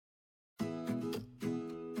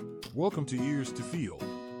Welcome to Ears to Feel.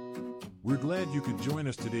 We're glad you could join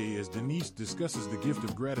us today as Denise discusses the gift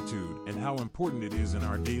of gratitude and how important it is in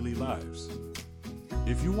our daily lives.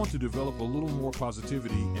 If you want to develop a little more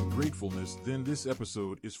positivity and gratefulness, then this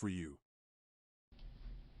episode is for you.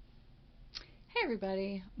 Hey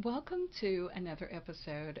everybody, welcome to another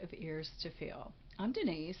episode of Ears to Feel. I'm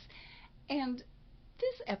Denise, and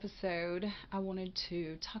this episode I wanted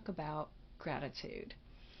to talk about gratitude.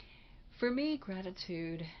 For me,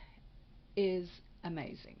 gratitude is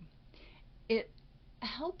amazing. It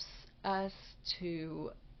helps us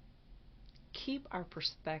to keep our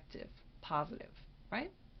perspective positive,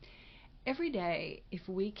 right? Every day, if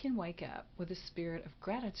we can wake up with a spirit of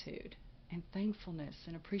gratitude and thankfulness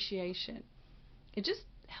and appreciation, it just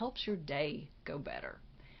helps your day go better.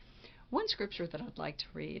 One scripture that I'd like to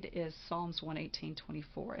read is Psalms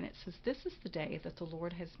 118:24, and it says, "This is the day that the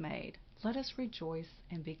Lord has made. Let us rejoice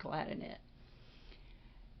and be glad in it."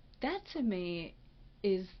 That to me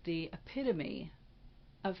is the epitome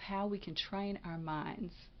of how we can train our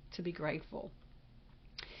minds to be grateful.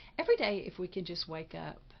 Every day, if we can just wake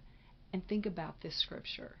up and think about this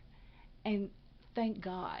scripture and thank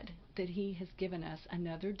God that He has given us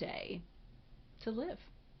another day to live,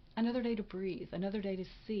 another day to breathe, another day to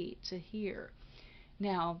see, to hear.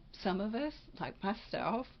 Now, some of us, like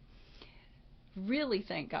myself, really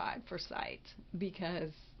thank God for sight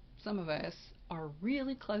because some of us are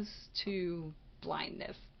really close to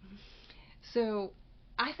blindness. So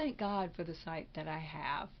I thank God for the sight that I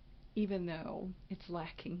have, even though it's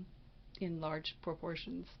lacking in large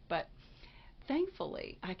proportions. But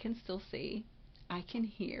thankfully, I can still see, I can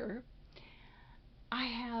hear, I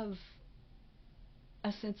have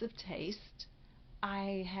a sense of taste,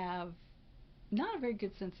 I have not a very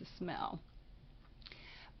good sense of smell,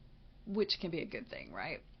 which can be a good thing,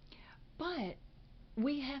 right? But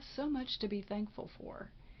we have so much to be thankful for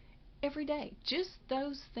every day. Just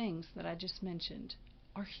those things that I just mentioned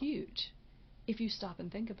are huge if you stop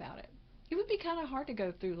and think about it. It would be kind of hard to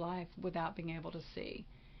go through life without being able to see.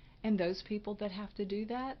 And those people that have to do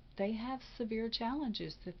that, they have severe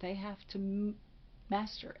challenges that they have to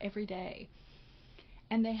master every day.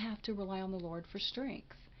 And they have to rely on the Lord for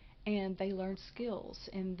strength. And they learn skills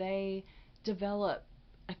and they develop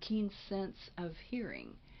a keen sense of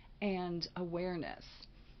hearing and awareness.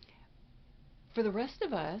 For the rest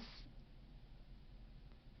of us,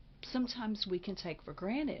 sometimes we can take for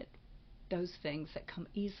granted those things that come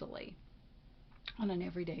easily on an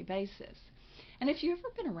everyday basis. And if you've ever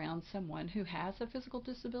been around someone who has a physical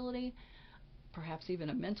disability, perhaps even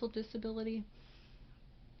a mental disability,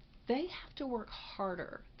 they have to work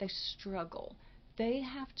harder. They struggle. They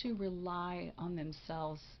have to rely on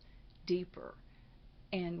themselves deeper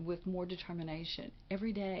and with more determination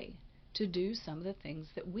every day to do some of the things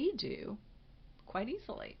that we do quite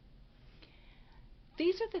easily.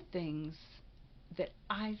 These are the things that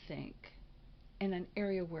I think in an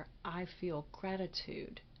area where I feel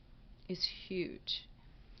gratitude is huge.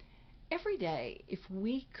 Every day, if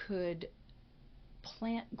we could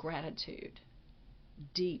plant gratitude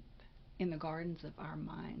deep in the gardens of our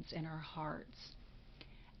minds and our hearts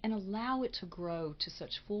and allow it to grow to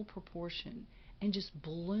such full proportion and just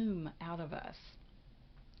bloom out of us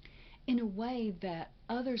in a way that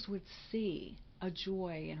others would see a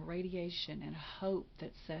joy and a radiation and a hope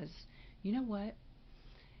that says, you know what?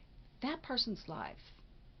 That person's life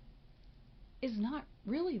is not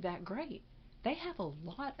really that great. They have a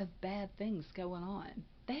lot of bad things going on.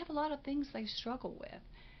 They have a lot of things they struggle with.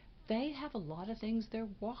 They have a lot of things they're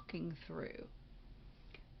walking through.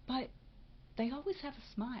 But they always have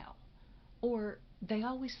a smile, or they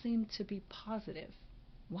always seem to be positive.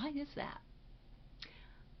 Why is that?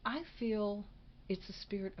 I feel it's a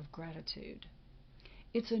spirit of gratitude.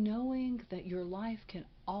 It's a knowing that your life can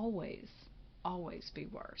always, always be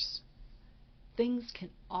worse. Things can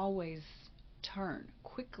always turn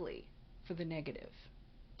quickly for the negative,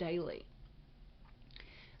 daily.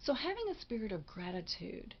 So having a spirit of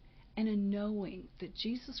gratitude and a knowing that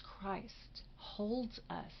Jesus Christ holds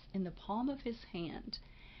us in the palm of His hand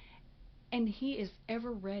and He is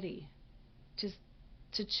ever ready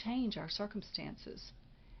to change our circumstances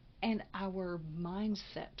and our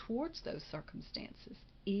mindset towards those circumstances,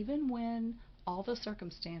 even when all the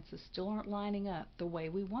circumstances still aren't lining up the way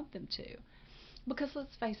we want them to. Because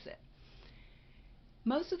let's face it,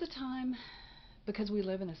 most of the time, because we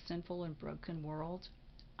live in a sinful and broken world,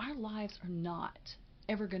 our lives are not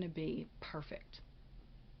ever going to be perfect.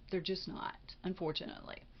 They're just not,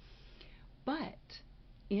 unfortunately. But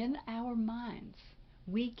in our minds,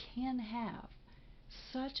 we can have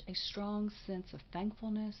such a strong sense of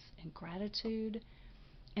thankfulness and gratitude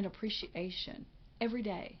and appreciation every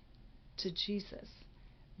day to Jesus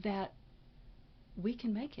that we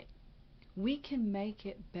can make it. We can make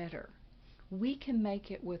it better. We can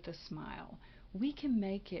make it with a smile. We can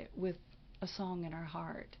make it with a song in our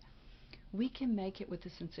heart. We can make it with a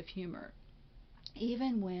sense of humor,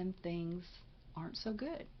 even when things aren't so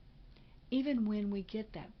good. Even when we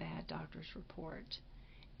get that bad doctor's report.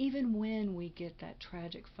 Even when we get that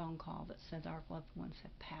tragic phone call that says our loved ones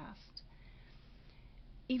have passed.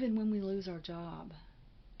 Even when we lose our job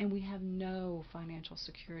and we have no financial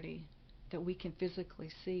security that we can physically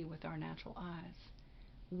see with our natural eyes.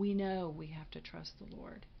 We know we have to trust the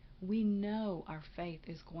Lord. We know our faith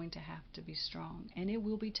is going to have to be strong, and it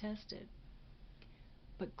will be tested.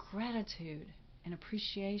 But gratitude and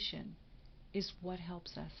appreciation is what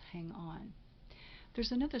helps us hang on.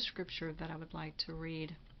 There's another scripture that I would like to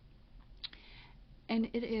read, and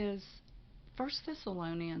it is 1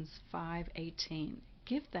 Thessalonians 5:18.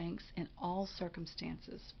 Give thanks in all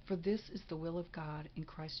circumstances, for this is the will of God in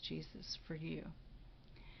Christ Jesus for you.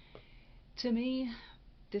 To me,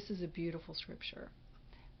 this is a beautiful scripture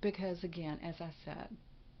because, again, as I said,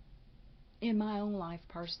 in my own life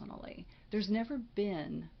personally, there's never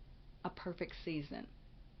been a perfect season.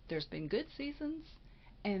 There's been good seasons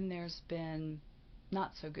and there's been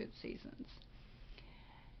not so good seasons.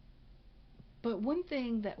 But one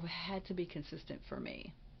thing that had to be consistent for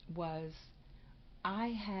me was I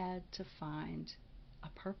had to find a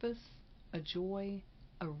purpose, a joy,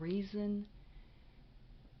 a reason,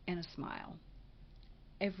 and a smile.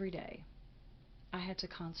 Every day, I had to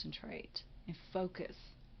concentrate and focus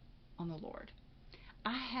on the Lord.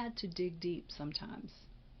 I had to dig deep sometimes,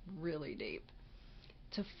 really deep,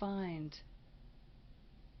 to find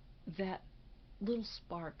that little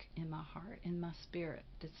spark in my heart, in my spirit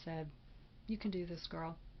that said, you can do this,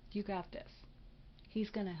 girl. You got this. He's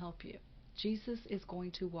going to help you. Jesus is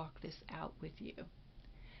going to walk this out with you.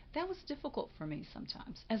 That was difficult for me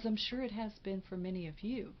sometimes, as I'm sure it has been for many of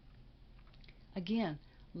you. Again,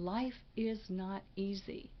 life is not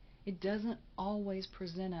easy. It doesn't always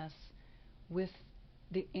present us with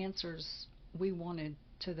the answers we wanted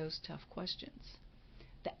to those tough questions.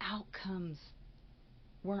 The outcomes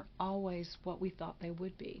weren't always what we thought they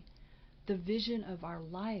would be. The vision of our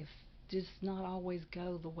life does not always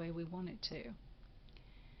go the way we want it to.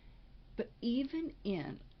 But even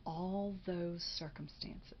in all those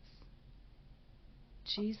circumstances,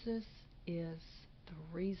 Jesus is the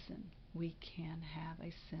reason we can have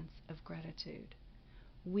a sense of gratitude.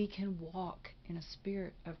 We can walk in a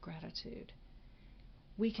spirit of gratitude.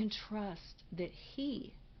 We can trust that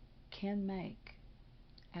He can make,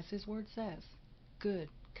 as His Word says, good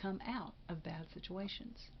come out of bad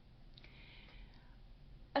situations.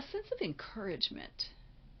 A sense of encouragement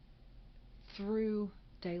through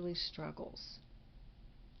daily struggles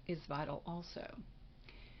is vital also.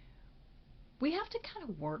 We have to kind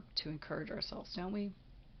of work to encourage ourselves, don't we?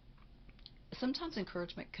 Sometimes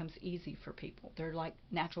encouragement comes easy for people. They're like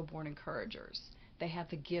natural born encouragers. They have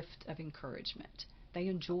the gift of encouragement. They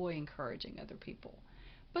enjoy encouraging other people.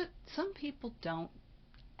 But some people don't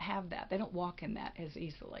have that. They don't walk in that as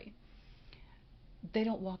easily. They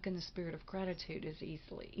don't walk in the spirit of gratitude as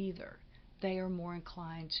easily either. They are more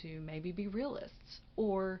inclined to maybe be realists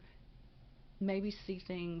or maybe see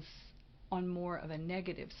things on more of a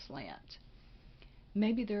negative slant.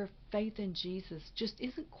 Maybe their faith in Jesus just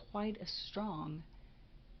isn't quite as strong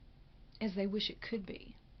as they wish it could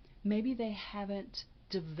be. Maybe they haven't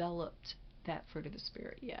developed that fruit of the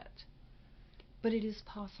Spirit yet. But it is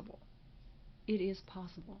possible. It is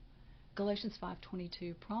possible. Galatians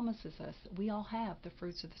 5:22 promises us that we all have the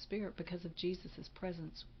fruits of the Spirit because of Jesus'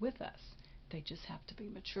 presence with us. They just have to be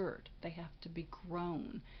matured. They have to be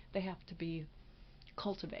grown. They have to be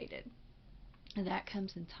cultivated. And that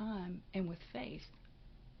comes in time and with faith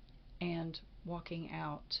and walking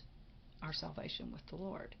out our salvation with the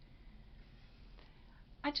Lord.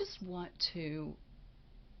 I just want to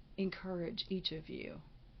encourage each of you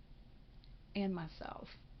and myself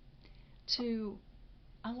to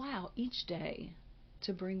allow each day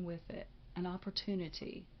to bring with it an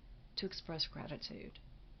opportunity to express gratitude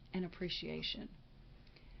and appreciation.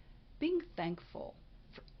 Being thankful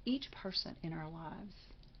for each person in our lives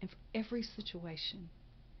and for every situation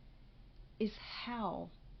is how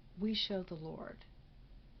we show the Lord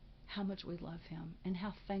how much we love Him and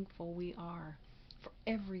how thankful we are for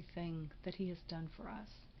everything that He has done for us.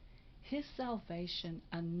 His salvation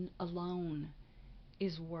alone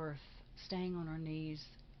is worth staying on our knees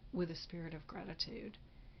with a spirit of gratitude.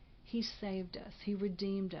 He saved us. He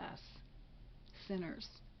redeemed us, sinners.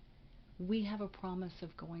 We have a promise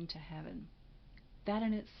of going to heaven. That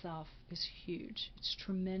in itself is huge. It's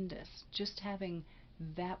tremendous. Just having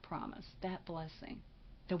that promise, that blessing,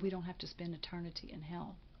 that we don't have to spend eternity in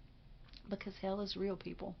hell. Because hell is real,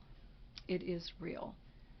 people. It is real.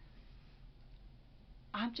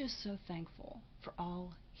 I'm just so thankful for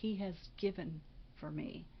all He has given for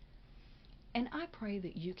me. And I pray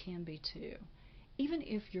that you can be too. Even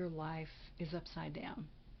if your life is upside down,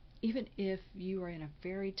 even if you are in a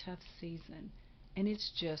very tough season and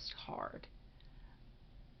it's just hard,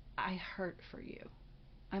 I hurt for you.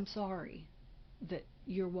 I'm sorry that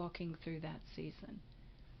you're walking through that season.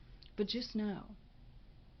 But just know,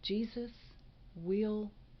 Jesus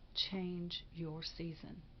will change your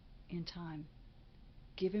season in time.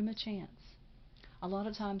 Give Him a chance. A lot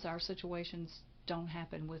of times our situations don't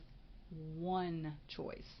happen with one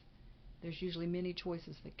choice. There's usually many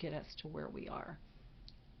choices that get us to where we are.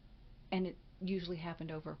 And it usually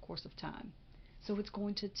happened over a course of time. So it's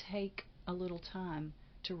going to take a little time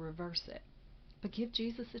to reverse it. But give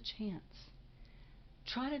Jesus a chance.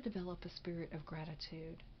 Try to develop a spirit of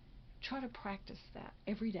gratitude. Try to practice that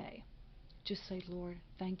every day. Just say, Lord,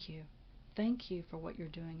 thank you. Thank you for what you're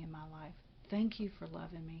doing in my life. Thank you for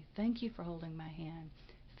loving me. Thank you for holding my hand.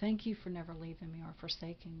 Thank you for never leaving me or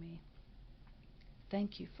forsaking me.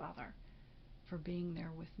 Thank you, Father, for being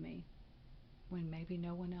there with me when maybe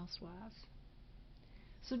no one else was.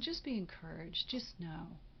 So just be encouraged. Just know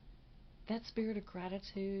that spirit of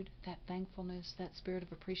gratitude, that thankfulness, that spirit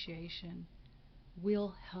of appreciation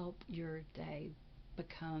will help your day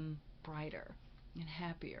become brighter and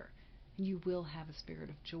happier. And you will have a spirit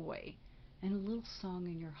of joy and a little song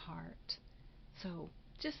in your heart. So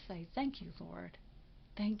just say, thank you, Lord.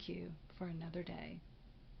 Thank you for another day.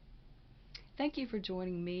 Thank you for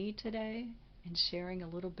joining me today and sharing a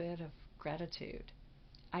little bit of gratitude.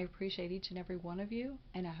 I appreciate each and every one of you,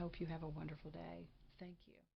 and I hope you have a wonderful day. Thank you.